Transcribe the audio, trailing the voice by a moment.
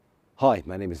Hi,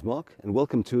 my name is Mark and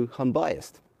welcome to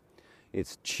Unbiased.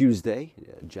 It's Tuesday,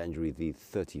 January the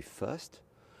 31st,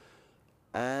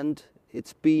 and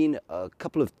it's been a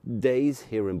couple of days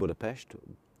here in Budapest,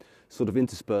 sort of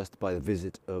interspersed by the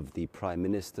visit of the Prime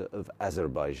Minister of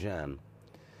Azerbaijan.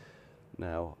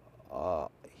 Now,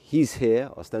 he's here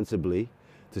ostensibly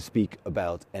to speak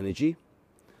about energy.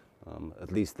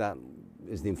 At least that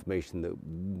is the information that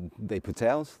they put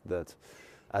out, that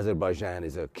Azerbaijan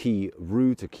is a key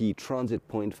route, a key transit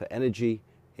point for energy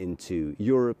into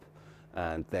Europe,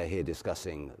 and they're here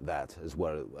discussing that as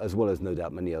well as no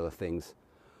doubt many other things.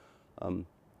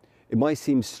 It might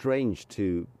seem strange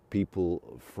to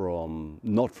people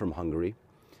not from Hungary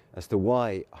as to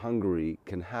why Hungary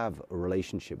can have a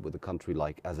relationship with a country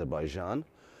like Azerbaijan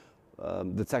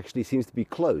that actually seems to be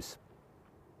close.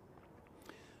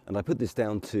 And I put this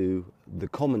down to the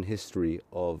common history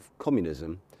of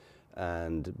communism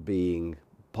and being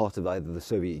part of either the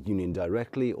Soviet Union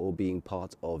directly or being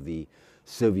part of the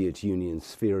Soviet Union's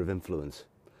sphere of influence.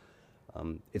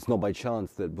 It's not by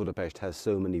chance that Budapest has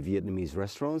so many Vietnamese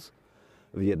restaurants.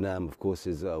 Vietnam, of course,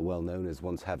 is well known as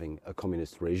once having a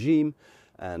communist regime,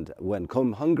 and when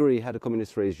Hungary had a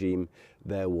communist regime,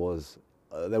 there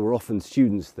were often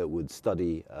students that would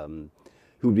study,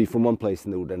 who would be from one place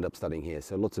and they would end up studying here.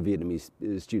 So lots of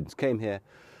Vietnamese students came here.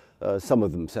 Some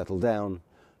of them settled down.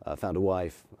 Found a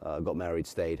wife, got married,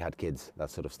 stayed, had kids,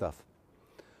 that sort of stuff.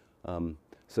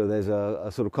 So there's a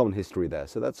sort of common history there.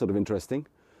 So that's sort of interesting.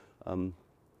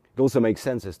 It also makes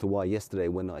sense as to why yesterday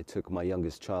when I took my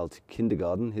youngest child to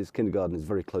kindergarten, his kindergarten is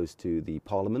very close to the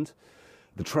parliament.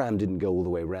 The tram didn't go all the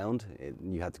way around.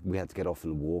 We had to get off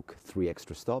and walk 3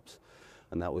 extra stops.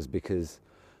 And that was because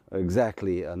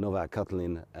exactly Novak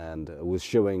Katalin was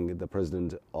showing the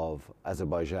president of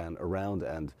Azerbaijan around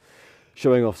and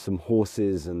showing off some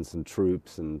horses and some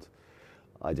troops and,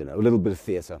 I don't know, a little bit of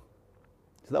theatre.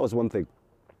 So that was one thing.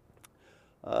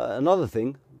 Another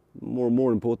thing,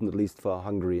 more important at least for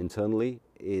Hungary internally,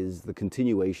 is the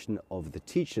continuation of the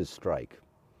teachers' strike.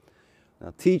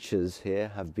 Now, teachers here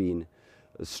have been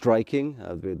striking,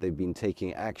 they've been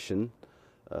taking action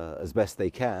as best they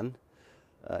can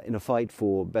in a fight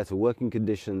for better working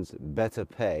conditions, better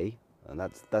pay, and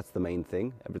that's the main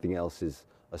thing. Everything else is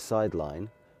a sideline.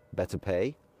 Better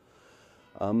pay,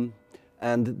 and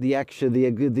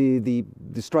the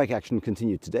strike action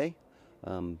continued today.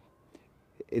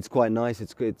 It's quite nice.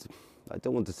 It's I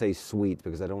don't want to say sweet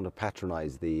because I don't want to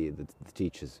patronize the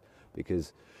teachers,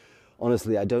 because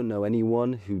honestly I don't know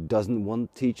anyone who doesn't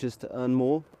want teachers to earn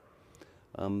more.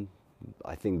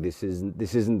 I think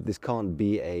this can't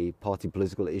be a party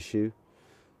political issue.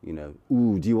 You know,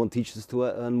 ooh, do you want teachers to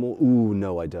earn more? Ooh,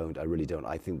 no, I don't. I really don't.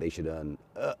 I think they should earn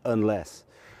less.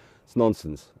 It's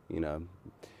nonsense, you know.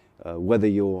 Whether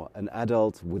you're an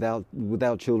adult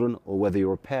without children or whether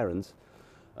you're a parent,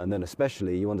 and then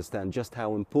especially you understand just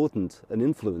how important an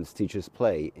influence teachers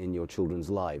play in your children's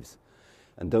lives.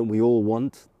 And don't we all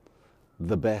want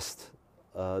the best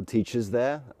teachers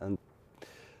there? And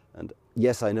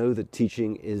yes, I know that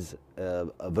teaching is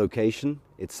a vocation.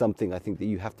 It's something I think that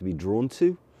you have to be drawn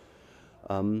to.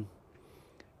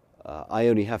 I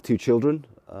only have 2 children.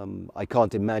 I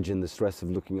can't imagine the stress of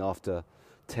looking after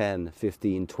 10,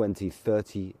 15, 20,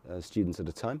 30 students at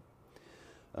a time.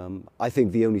 I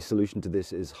think the only solution to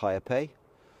this is higher pay.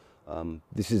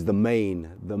 This is the main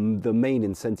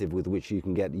incentive with which you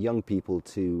can get young people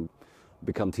to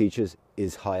become teachers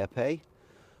is higher pay.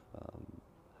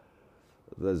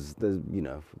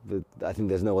 I think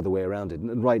there's no other way around it.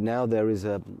 And right now there's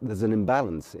an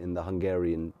imbalance in the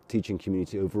Hungarian teaching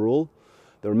community overall.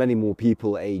 There are many more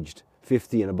people aged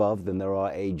 50 and above than there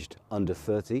are aged under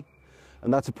 30.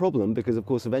 And that's a problem because, of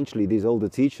course, eventually these older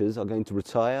teachers are going to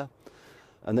retire.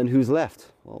 And then who's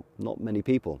left? Well, not many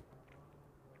people.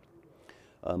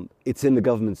 It's in the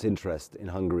government's interest in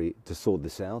Hungary to sort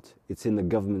this out. It's in the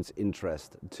government's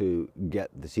interest to get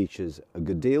the teachers a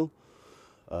good deal,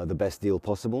 the best deal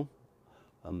possible.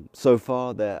 So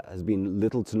far, there has been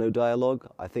little to no dialogue,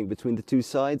 I think, between the two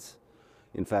sides.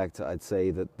 In fact, I'd say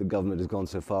that the government has gone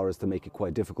so far as to make it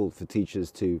quite difficult for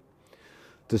teachers to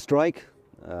strike.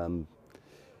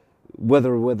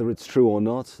 Whether it's true or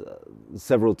not,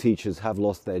 several teachers have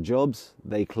lost their jobs.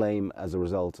 They claim as a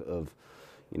result of,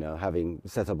 having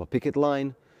set up a picket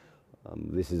line.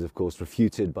 This is, of course,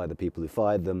 refuted by the people who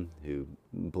fired them, who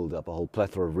pulled up a whole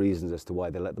plethora of reasons as to why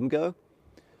they let them go.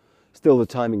 Still, the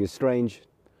timing is strange.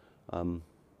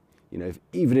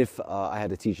 Even if I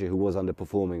had a teacher who was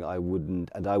underperforming, I wouldn't,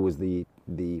 and I was the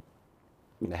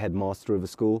headmaster of a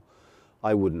school,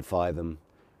 I wouldn't fire them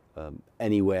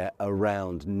anywhere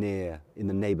around near in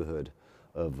the neighborhood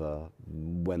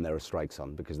when there are strikes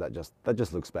on, because that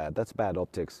just looks bad. That's bad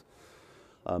optics.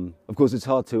 Of course, it's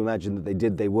hard to imagine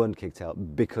that they weren't kicked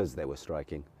out because they were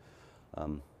striking.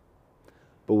 But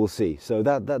we'll see. So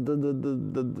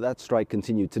that strike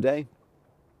continued today.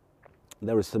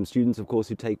 There are some students, of course,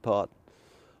 who take part.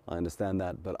 I understand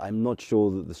that, but I'm not sure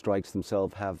that the strikes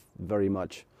themselves have very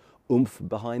much oomph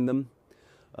behind them.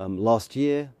 Last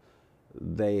year,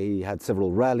 they had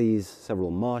several rallies, several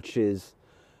marches,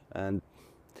 and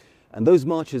those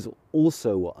marches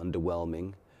also were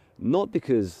underwhelming, not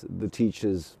because the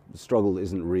teachers' struggle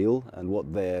isn't real and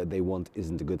what they want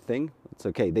isn't a good thing. It's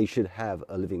okay, they should have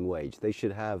a living wage. They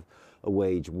should have a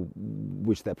wage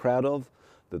which they're proud of,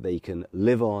 that they can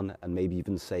live on and maybe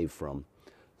even save from.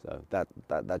 So that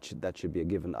should be a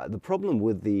given. The problem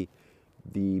with the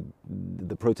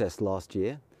protest last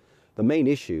year, the main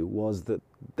issue was that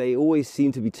they always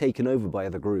seemed to be taken over by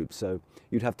other groups. So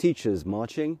you'd have teachers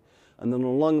marching, and then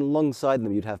alongside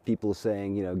them you'd have people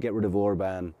saying, you know, get rid of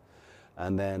Orban.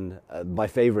 And then my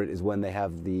favorite is when they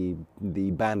have the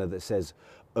banner that says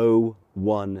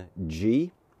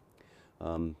O1G.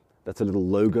 That's a little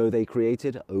logo they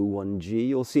created, O1G.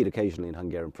 You'll see it occasionally in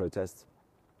Hungarian protests.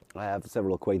 I have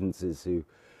several acquaintances who,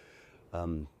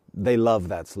 they love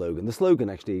that slogan. The slogan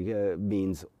actually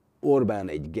means Orban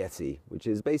egy geci, which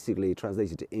is basically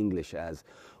translated to English as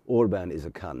Orban is a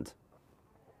cunt.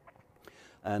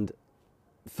 And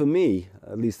for me,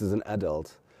 at least as an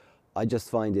adult, I just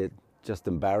find it just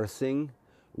embarrassing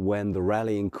when the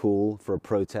rallying call for a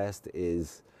protest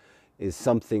is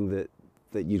something that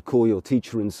you'd call your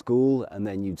teacher in school and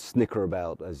then you'd snicker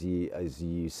about as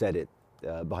you said it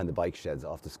behind the bike sheds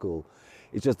after school.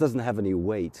 It just doesn't have any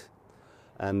weight.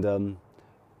 And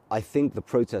I think the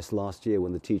protests last year,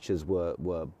 when the teachers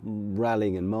were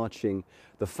rallying and marching,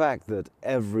 the fact that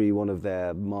every one of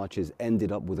their marches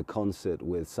ended up with a concert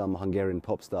with some Hungarian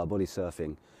pop star body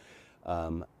surfing,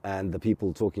 and the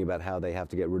people talking about how they have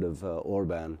to get rid of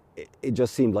Orban, it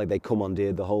just seemed like they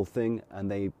commandeered the whole thing,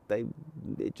 and it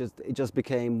just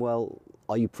became, well,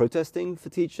 are you protesting for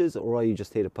teachers or are you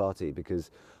just here to party?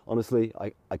 Because honestly,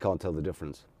 I can't tell the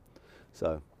difference.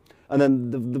 So. And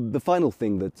then the final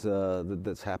thing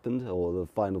that's happened, or the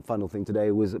final thing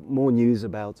today, was more news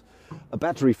about a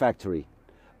battery factory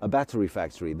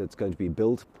that's going to be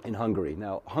built in Hungary.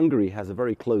 Now, Hungary has a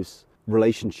very close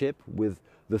relationship with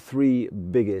the three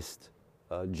biggest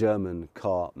German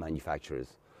car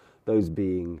manufacturers, those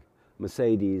being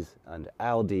Mercedes and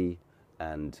Audi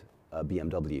and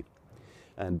BMW.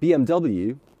 And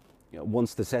BMW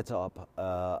wants to set up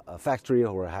a factory,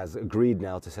 or has agreed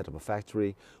now to set up a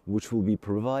factory which will be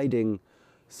providing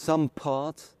some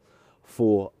parts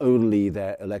for only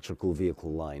their electrical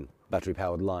vehicle line,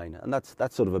 battery-powered line. And that's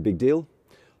sort of a big deal.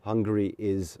 Hungary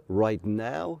is right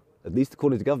now, at least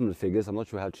according to government figures, I'm not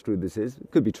sure how true this is,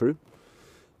 it could be true.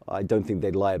 I don't think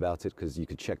they'd lie about it because you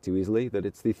could check too easily, that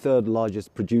it's the third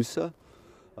largest producer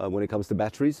when it comes to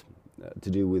batteries to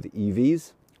do with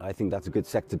EVs. I think that's a good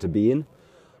sector to be in.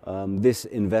 This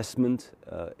investment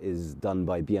is done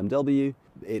by BMW.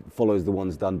 It follows the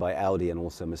ones done by Audi and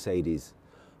also Mercedes.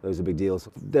 Those are big deals.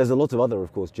 There's a lot of other,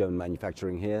 of course, German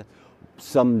manufacturing here.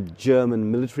 Some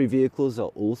German military vehicles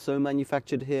are also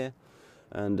manufactured here.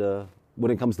 And when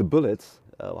it comes to bullets,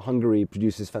 Hungary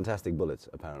produces fantastic bullets,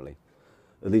 apparently.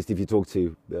 At least if you talk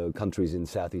to countries in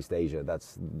Southeast Asia,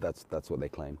 that's what they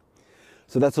claim.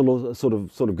 So that's a lot, sort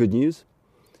of good news.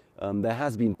 There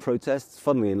has been protests,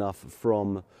 funnily enough,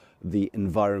 from the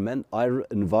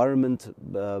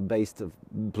environment-based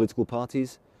political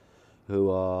parties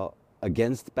who are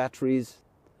against batteries,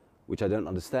 which I don't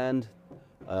understand.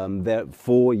 They're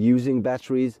for using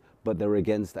batteries, but they're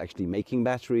against actually making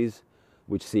batteries,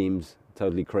 which seems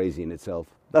totally crazy in itself.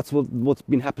 That's what's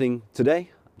been happening today.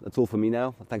 That's all for me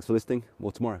now. Thanks for listening.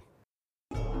 More tomorrow.